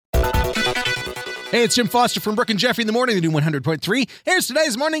Hey, it's Jim Foster from Brooke and Jeffrey in the morning, the new 100.3. Here's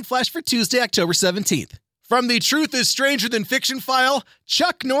today's morning flash for Tuesday, October 17th. From the Truth is Stranger Than Fiction file,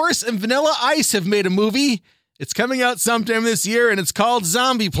 Chuck Norris and Vanilla Ice have made a movie. It's coming out sometime this year, and it's called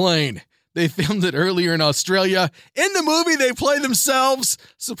Zombie Plane. They filmed it earlier in Australia. In the movie, they play themselves.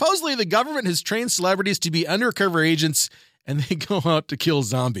 Supposedly, the government has trained celebrities to be undercover agents, and they go out to kill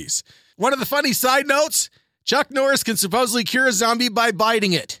zombies. One of the funny side notes, Chuck Norris can supposedly cure a zombie by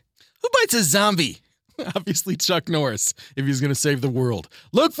biting it. Who bites a zombie? Obviously Chuck Norris, if he's going to save the world.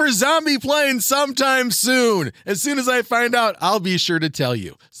 Look for Zombie Plane sometime soon. As soon as I find out, I'll be sure to tell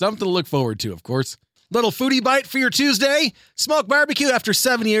you. Something to look forward to, of course. Little foodie bite for your Tuesday. Smoque BBQ, after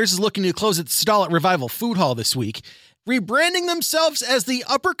 7 years, is looking to close its stall at Revival Food Hall this week, rebranding themselves as the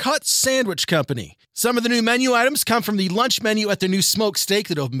Uppercut Sandwich Company. Some of the new menu items come from the lunch menu at their new smoked steak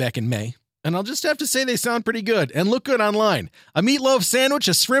that opened back in May. And I'll just have to say they sound pretty good and look good online. A meatloaf sandwich,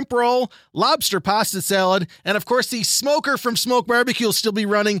 a shrimp roll, lobster pasta salad, and of course the smoker from Smoque BBQ will still be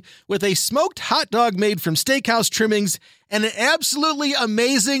running with a smoked hot dog made from steakhouse trimmings and an absolutely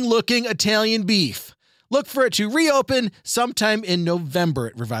amazing looking Italian beef. Look for it to reopen sometime in November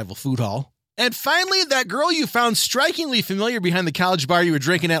at Revival Food Hall. And finally, that girl you found strikingly familiar behind the college bar you were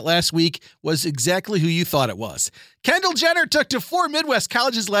drinking at last week was exactly who you thought it was. Kendall Jenner took to 4 Midwest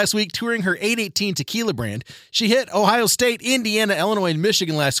colleges last week touring her 818 tequila brand. She hit Ohio State, Indiana, Illinois, and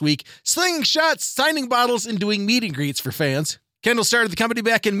Michigan last week, slinging shots, signing bottles, and doing meet and greets for fans. Kendall started the company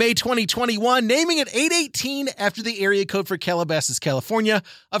back in May 2021, naming it 818 after the area code for Calabasas, California,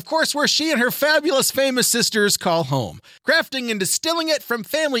 of course, where she and her fabulous famous sisters call home, crafting and distilling it from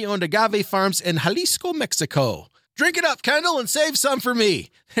family-owned agave farms in Jalisco, Mexico. Drink it up, Kendall, and save some for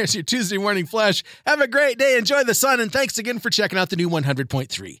me. There's your Tuesday morning flash. Have a great day, enjoy the sun, and thanks again for checking out the new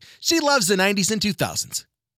 100.3. She loves the 90s and 2000s.